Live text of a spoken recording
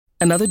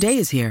Another day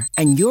is here,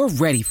 and you're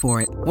ready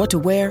for it. What to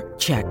wear?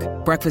 Check.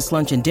 Breakfast,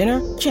 lunch, and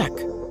dinner? Check.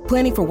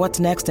 Planning for what's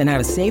next and how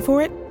to save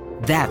for it?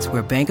 That's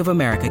where Bank of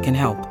America can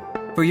help.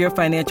 For your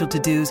financial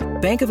to-dos,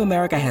 Bank of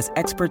America has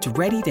experts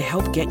ready to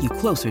help get you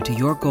closer to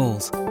your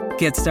goals.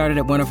 Get started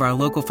at one of our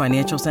local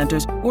financial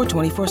centers or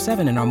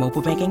 24/7 in our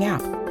mobile banking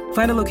app.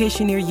 Find a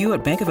location near you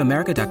at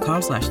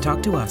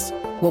bankofamerica.com/talktous.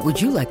 What would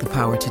you like the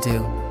power to do?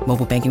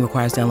 Mobile banking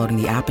requires downloading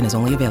the app and is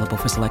only available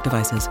for select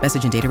devices.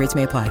 Message and data rates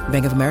may apply.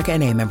 Bank of America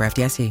N.A., member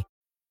FDIC.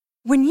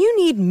 When you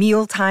need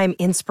mealtime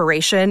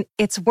inspiration,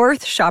 it's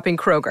worth shopping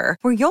Kroger,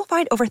 where you'll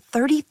find over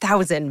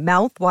 30,000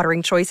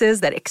 mouth-watering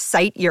choices that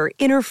excite your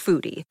inner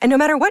foodie. And no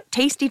matter what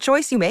tasty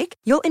choice you make,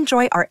 you'll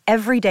enjoy our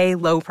everyday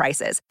low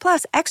prices,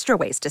 plus extra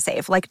ways to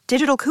save, like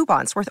digital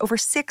coupons worth over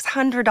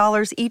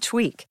 $600 each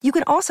week. You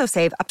can also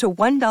save up to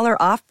 $1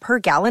 off per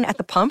gallon at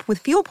the pump with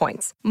fuel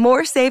points.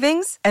 More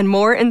savings and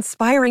more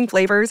inspiring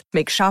flavors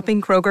make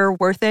shopping Kroger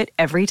worth it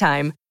every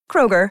time.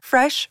 Kroger,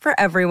 fresh for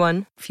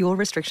everyone. Fuel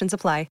restrictions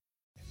apply.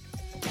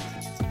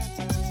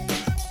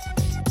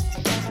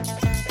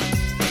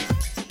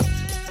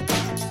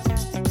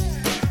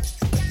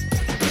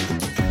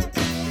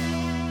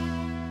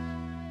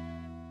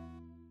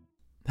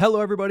 Hello,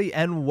 everybody,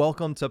 and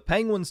welcome to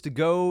Penguins to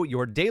Go,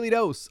 your daily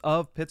dose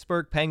of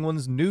Pittsburgh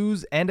Penguins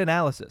news and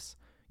analysis.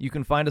 You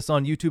can find us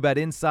on YouTube at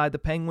Inside the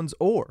Penguins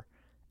or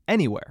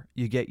anywhere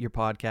you get your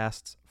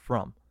podcasts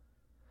from.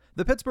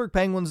 The Pittsburgh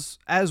Penguins,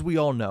 as we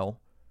all know,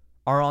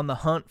 are on the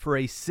hunt for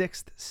a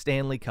sixth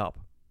Stanley Cup,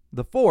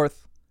 the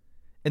fourth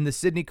in the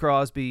Sidney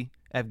Crosby,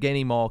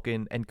 Evgeny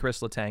Malkin, and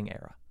Chris Letang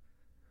era.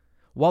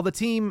 While the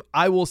team,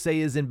 I will say,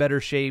 is in better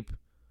shape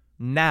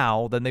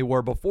now than they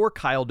were before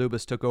Kyle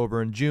Dubas took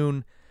over in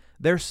June,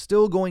 they're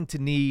still going to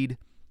need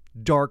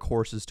dark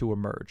horses to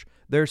emerge.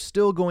 They're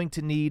still going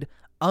to need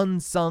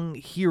unsung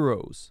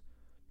heroes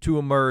to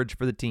emerge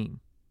for the team.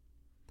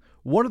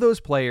 One of those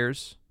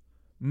players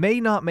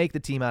may not make the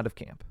team out of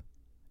camp.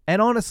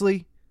 And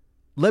honestly,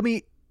 let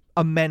me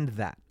amend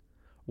that.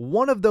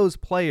 One of those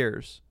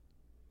players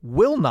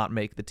will not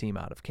make the team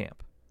out of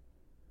camp,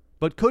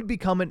 but could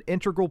become an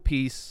integral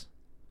piece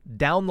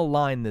down the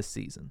line this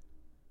season.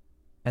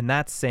 And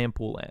that's Sam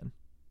Poulin.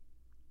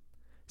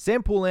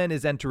 Sam Poulin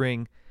is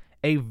entering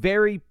a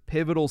very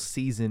pivotal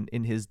season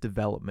in his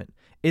development.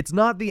 It's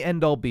not the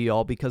end-all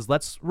be-all because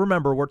let's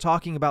remember we're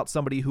talking about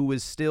somebody who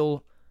is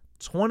still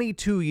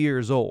 22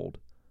 years old.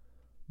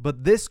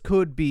 But this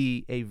could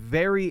be a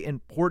very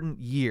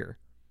important year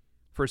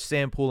for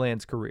Sam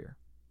Poulin's career.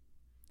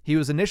 He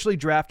was initially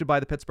drafted by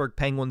the Pittsburgh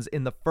Penguins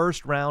in the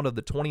first round of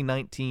the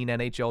 2019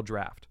 NHL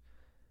Draft.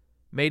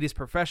 Made his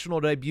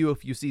professional debut a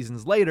few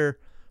seasons later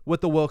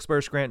with the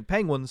Wilkes-Barre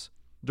Penguins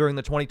during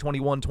the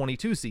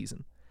 2021-22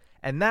 season.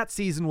 And that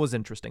season was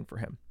interesting for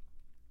him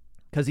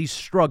because he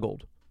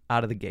struggled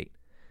out of the gate.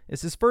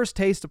 It's his first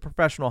taste of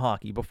professional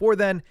hockey. Before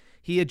then,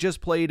 he had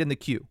just played in the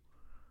Q.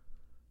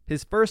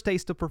 His first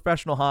taste of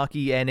professional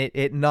hockey, and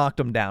it knocked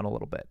him down a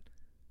little bit.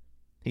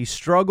 He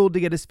struggled to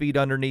get his feet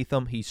underneath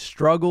him. He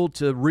struggled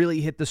to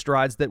really hit the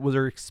strides that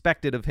were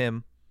expected of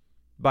him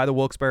by the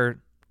Wilkes-Barre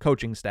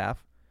coaching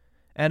staff.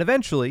 And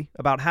eventually,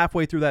 about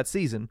halfway through that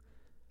season,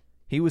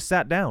 he was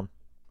sat down.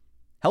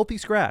 Healthy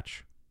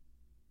scratch.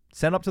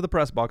 Sent up to the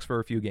press box for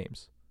a few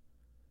games.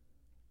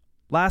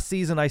 Last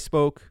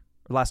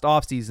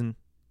offseason,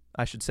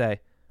 I should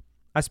say,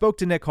 I spoke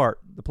to Nick Hart,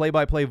 the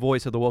play-by-play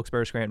voice of the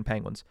Wilkes-Barre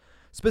Penguins,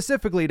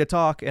 specifically to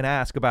talk and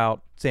ask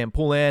about Sam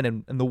Poulin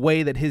and the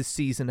way that his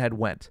season had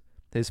went,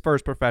 his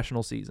first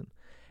professional season.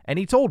 And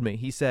he told me,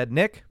 he said,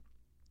 Nick,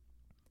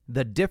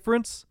 the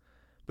difference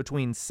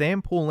between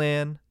Sam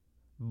Poulin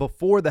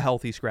before the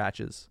healthy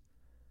scratches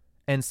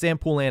and Sam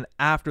Poulin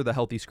after the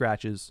healthy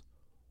scratches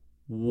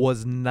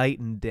was night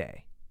and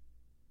day.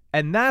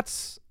 And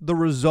that's the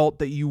result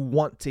that you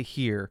want to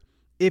hear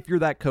if you're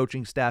that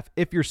coaching staff,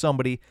 if you're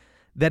somebody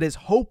that is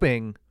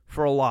hoping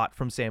for a lot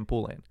from Sam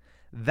Poulin.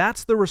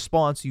 That's the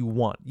response you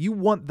want. You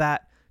want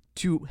that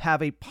to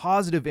have a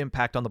positive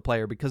impact on the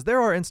player because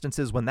there are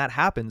instances when that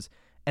happens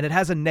and it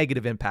has a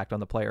negative impact on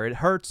the player. It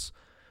hurts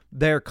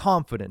their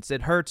confidence.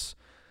 It hurts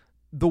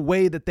the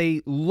way that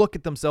they look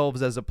at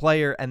themselves as a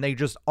player and they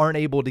just aren't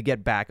able to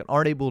get back and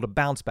aren't able to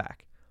bounce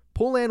back.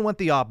 Poulin went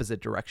the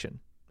opposite direction,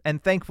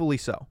 and thankfully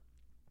so.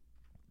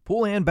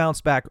 Poulin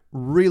bounced back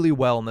really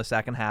well in the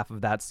second half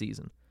of that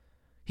season.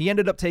 He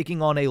ended up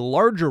taking on a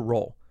larger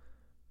role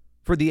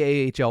for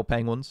the AHL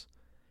Penguins,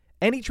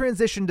 and he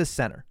transitioned to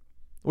center,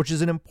 which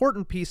is an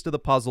important piece to the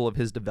puzzle of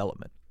his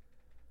development.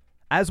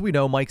 As we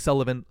know, Mike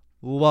Sullivan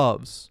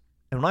loves,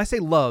 and when I say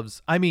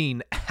loves, I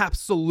mean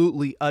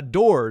absolutely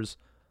adores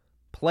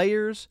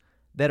players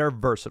that are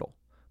versatile,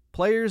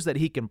 players that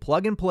he can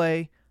plug and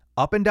play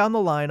up and down the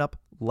lineup,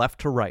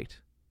 left to right.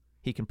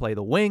 He can play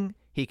the wing.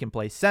 He can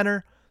play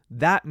center.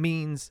 That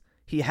means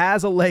he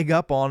has a leg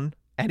up on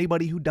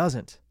anybody who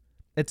doesn't.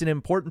 It's an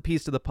important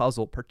piece to the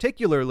puzzle,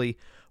 particularly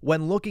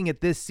when looking at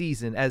this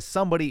season as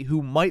somebody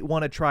who might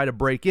want to try to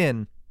break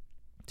in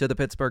to the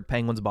Pittsburgh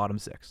Penguins bottom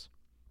six.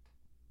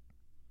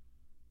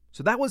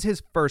 So that was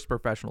his first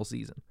professional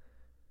season.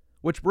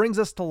 Which brings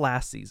us to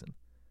last season.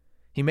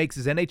 He makes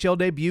his NHL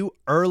debut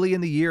early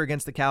in the year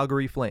against the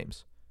Calgary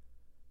Flames.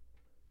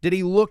 Did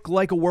he look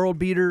like a world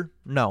beater?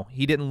 No,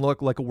 he didn't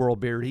look like a world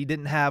beater. He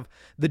didn't have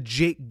the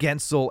Jake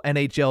Gensel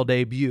NHL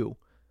debut.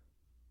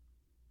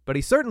 But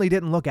he certainly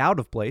didn't look out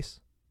of place.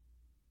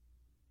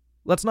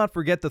 Let's not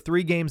forget the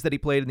 3 games that he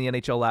played in the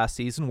NHL last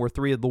season were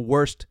 3 of the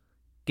worst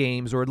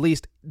games, or at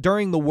least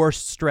during the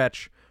worst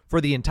stretch for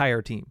the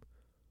entire team.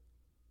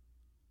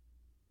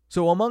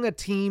 So among a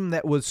team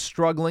that was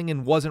struggling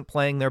and wasn't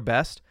playing their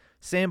best,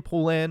 Sam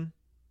Poulin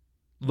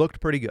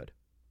looked pretty good.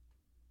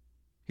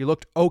 He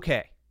looked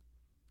okay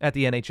at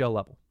the NHL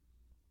level.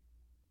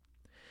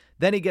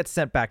 Then he gets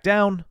sent back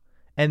down,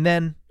 and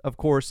then, of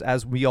course,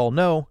 as we all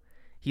know,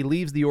 he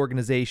leaves the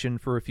organization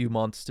for a few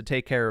months to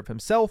take care of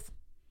himself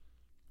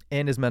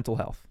and his mental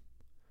health.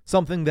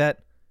 Something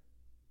that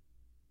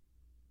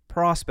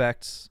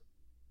prospects,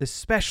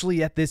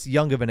 especially at this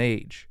young of an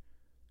age,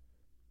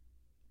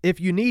 if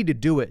you need to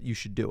do it, you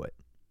should do it.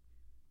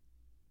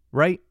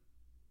 Right?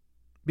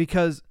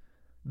 Because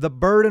the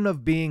burden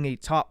of being a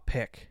top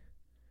pick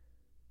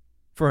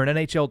for an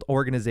NHL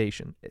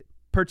organization,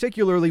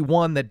 particularly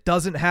one that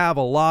doesn't have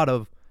a lot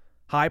of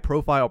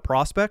high-profile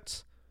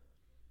prospects,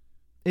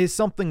 is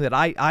something that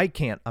I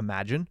can't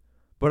imagine,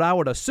 but I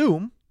would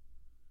assume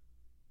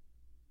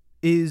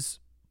is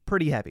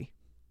pretty heavy.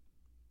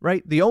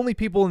 Right? The only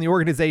people in the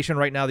organization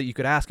right now that you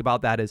could ask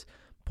about that is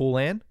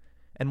Poulin,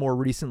 and more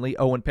recently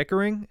Owen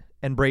Pickering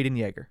and Braden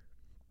Yeager.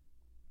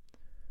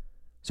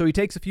 So he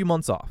takes a few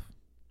months off.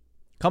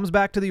 Comes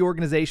back to the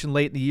organization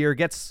late in the year,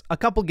 gets a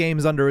couple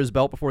games under his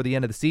belt before the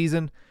end of the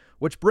season,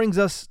 which brings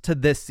us to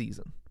this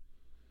season.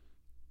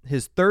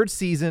 His 3rd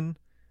season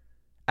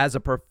as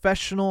a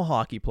professional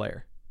hockey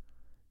player.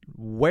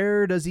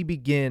 Where does he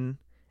begin,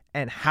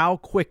 and how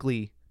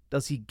quickly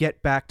does he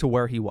get back to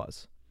where he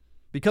was?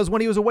 Because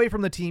when he was away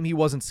from the team, he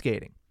wasn't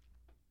skating.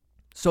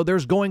 So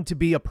there's going to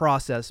be a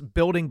process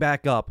building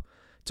back up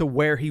to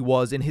where he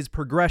was in his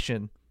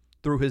progression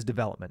through his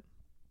development.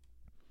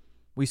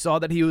 We saw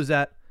that he was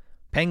at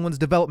Penguins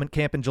development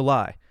camp in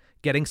July,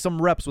 getting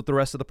some reps with the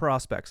rest of the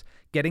prospects,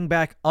 getting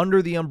back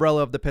under the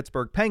umbrella of the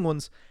Pittsburgh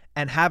Penguins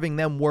and having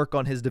them work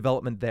on his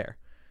development there.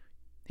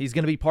 He's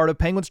going to be part of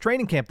Penguins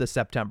training camp this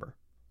September.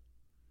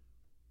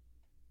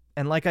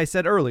 And like I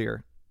said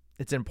earlier,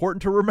 it's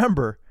important to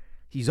remember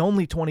he's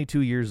only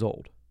 22 years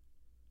old.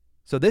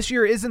 So this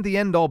year isn't the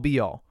end-all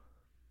be-all,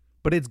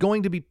 but it's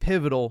going to be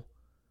pivotal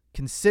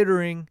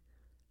considering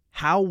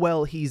how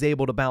well he's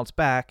able to bounce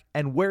back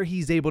and where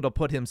he's able to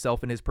put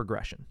himself in his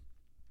progression.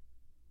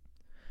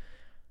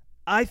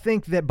 I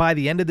think that by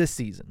the end of this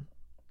season,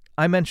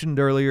 I mentioned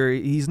earlier,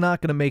 he's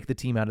not going to make the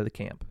team out of the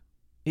camp.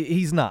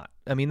 He's not.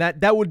 I mean,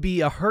 that would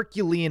be a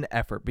Herculean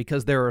effort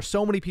because there are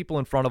so many people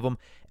in front of him,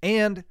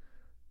 and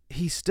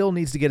he still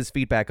needs to get his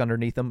feet back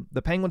underneath him.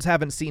 The Penguins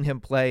haven't seen him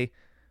play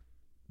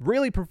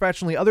really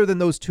professionally other than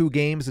those 2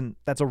 games, and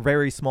that's a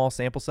very small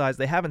sample size.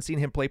 They haven't seen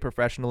him play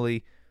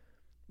professionally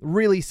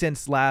really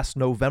since last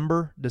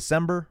November,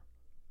 December.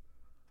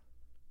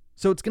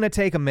 So it's going to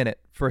take a minute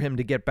for him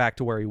to get back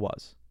to where he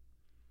was.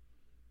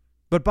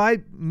 But by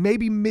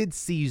maybe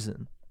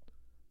mid-season,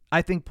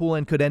 I think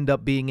Poulin could end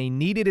up being a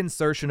needed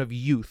insertion of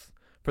youth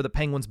for the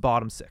Penguins'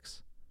 bottom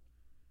 6.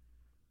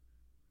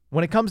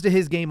 When it comes to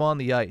his game on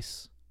the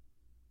ice,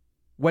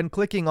 when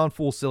clicking on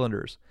full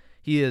cylinders,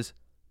 he is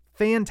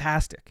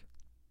fantastic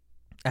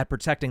at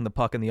protecting the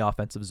puck in the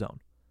offensive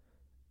zone.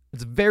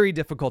 It's very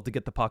difficult to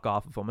get the puck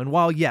off of him. And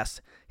while,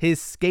 yes,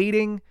 his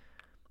skating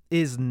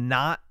is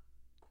not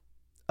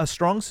a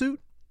strong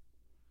suit,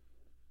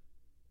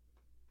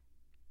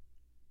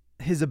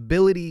 his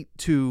ability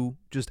to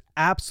just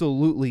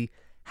absolutely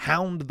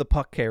hound the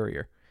puck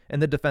carrier in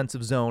the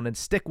defensive zone and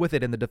stick with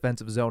it in the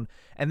defensive zone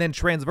and then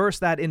transverse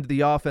that into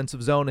the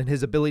offensive zone, and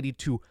his ability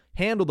to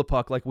handle the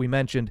puck, like we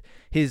mentioned,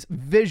 his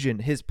vision,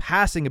 his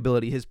passing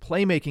ability, his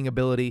playmaking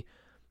ability,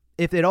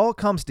 if it all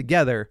comes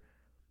together,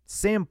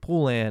 Sam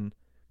Poulin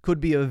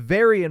could be a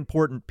very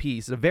important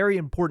piece, a very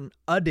important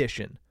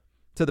addition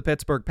to the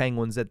Pittsburgh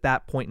Penguins at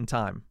that point in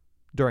time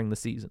during the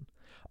season.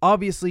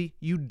 Obviously,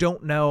 you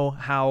don't know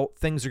how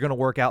things are going to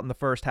work out in the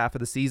first half of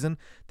the season.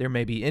 There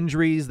may be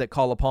injuries that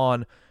call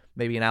upon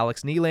maybe an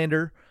Alex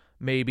Nylander,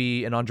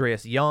 maybe an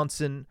Andreas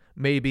Janssen,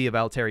 maybe a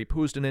Valtteri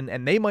Puustinen,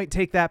 and they might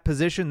take that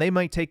position, they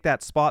might take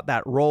that spot,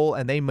 that role,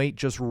 and they might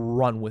just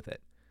run with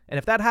it. And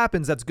if that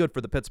happens, that's good for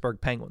the Pittsburgh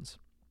Penguins.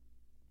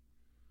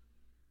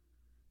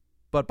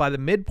 But by the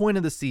midpoint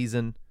of the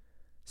season,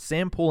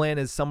 Sam Poulin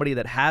is somebody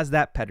that has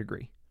that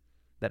pedigree,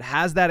 that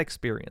has that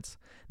experience,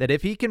 that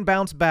if he can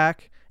bounce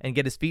back and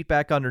get his feet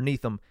back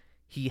underneath him,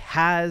 he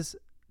has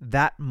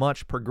that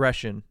much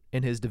progression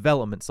in his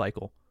development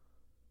cycle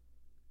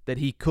that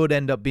he could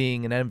end up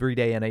being an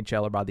everyday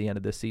NHLer by the end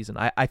of this season.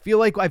 I feel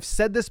like I've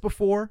said this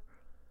before,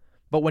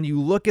 but when you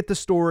look at the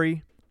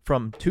story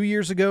from 2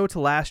 years ago to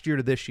last year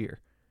to this year,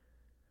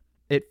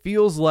 it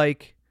feels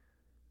like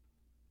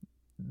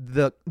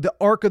the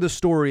arc of the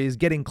story is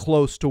getting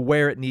close to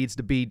where it needs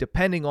to be,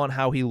 depending on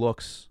how he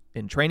looks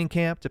in training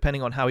camp,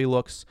 depending on how he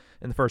looks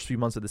in the first few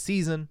months of the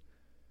season.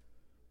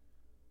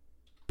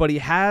 but he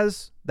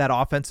has that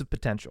offensive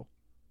potential.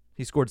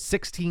 He scored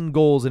 16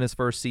 goals in his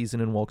first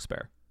season in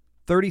Wilkes-Barre,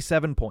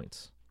 37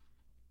 points.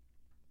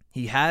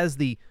 He has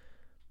the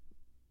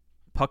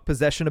puck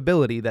possession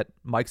ability that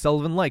Mike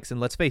Sullivan likes,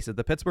 and let's face it,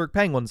 the Pittsburgh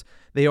Penguins,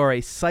 they are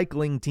a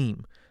cycling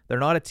team. They're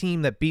not a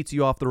team that beats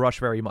you off the rush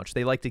very much.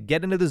 They like to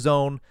get into the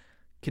zone,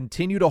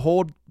 continue to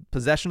hold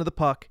possession of the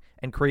puck,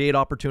 and create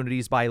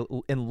opportunities by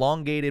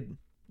elongated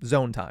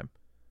zone time.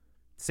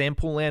 Sam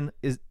Poulin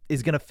is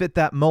going to fit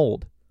that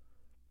mold.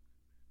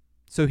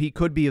 So he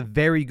could be a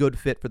very good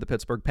fit for the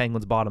Pittsburgh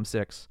Penguins bottom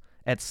six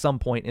at some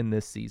point in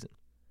this season.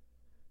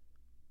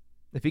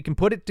 If he can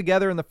put it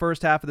together in the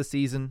first half of the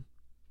season,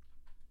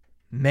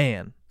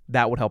 man,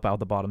 that would help out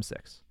the bottom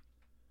six.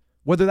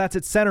 Whether that's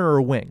at center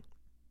or wing.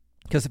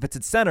 Because if it's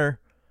at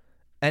center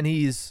and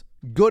he's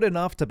good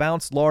enough to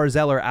bounce Lars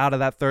Eller out of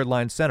that third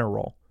line center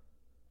role,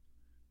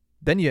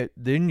 then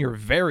you're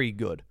very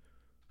good,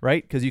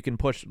 right? Because you can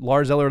push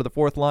Lars Eller to the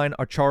fourth line,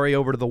 Acciari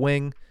over to the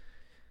wing.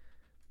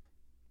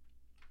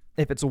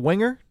 If it's a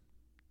winger,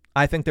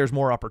 I think there's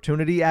more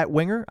opportunity at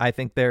winger. I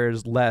think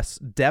there's less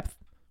depth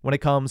when it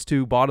comes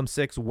to bottom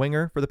six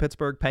winger for the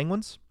Pittsburgh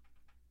Penguins.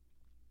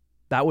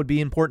 That would be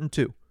important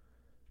too.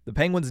 The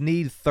Penguins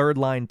need third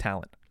line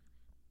talent.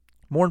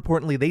 More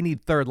importantly, they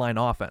need third line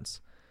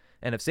offense.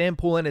 And if Sam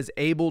Poulin is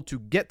able to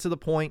get to the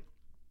point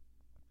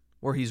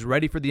where he's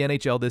ready for the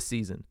NHL this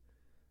season,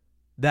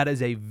 that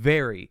is a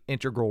very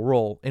integral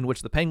role in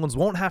which the Penguins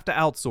won't have to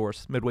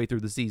outsource midway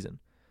through the season.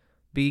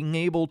 Being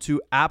able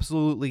to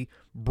absolutely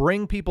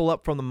bring people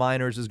up from the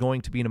minors is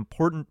going to be an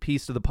important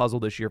piece to the puzzle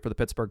this year for the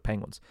Pittsburgh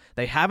Penguins.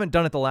 They haven't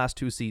done it the last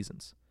two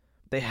seasons.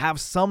 They have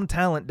some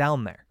talent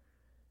down there.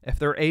 If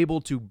they're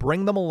able to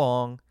bring them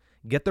along,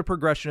 get their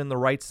progression in the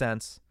right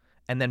sense,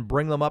 and then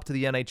bring them up to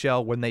the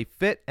NHL when they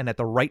fit and at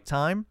the right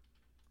time,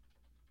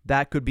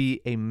 that could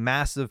be a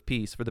massive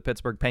piece for the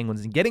Pittsburgh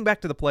Penguins in getting back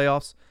to the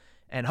playoffs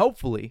and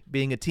hopefully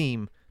being a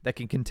team that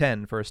can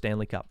contend for a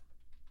Stanley Cup.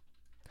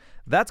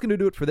 That's going to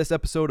do it for this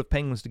episode of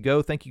Penguins to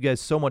Go. Thank you guys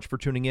so much for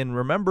tuning in.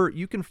 Remember,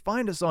 you can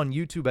find us on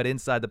YouTube at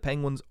Inside the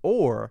Penguins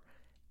or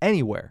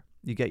anywhere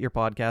you get your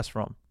podcast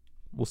from.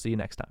 We'll see you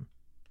next time.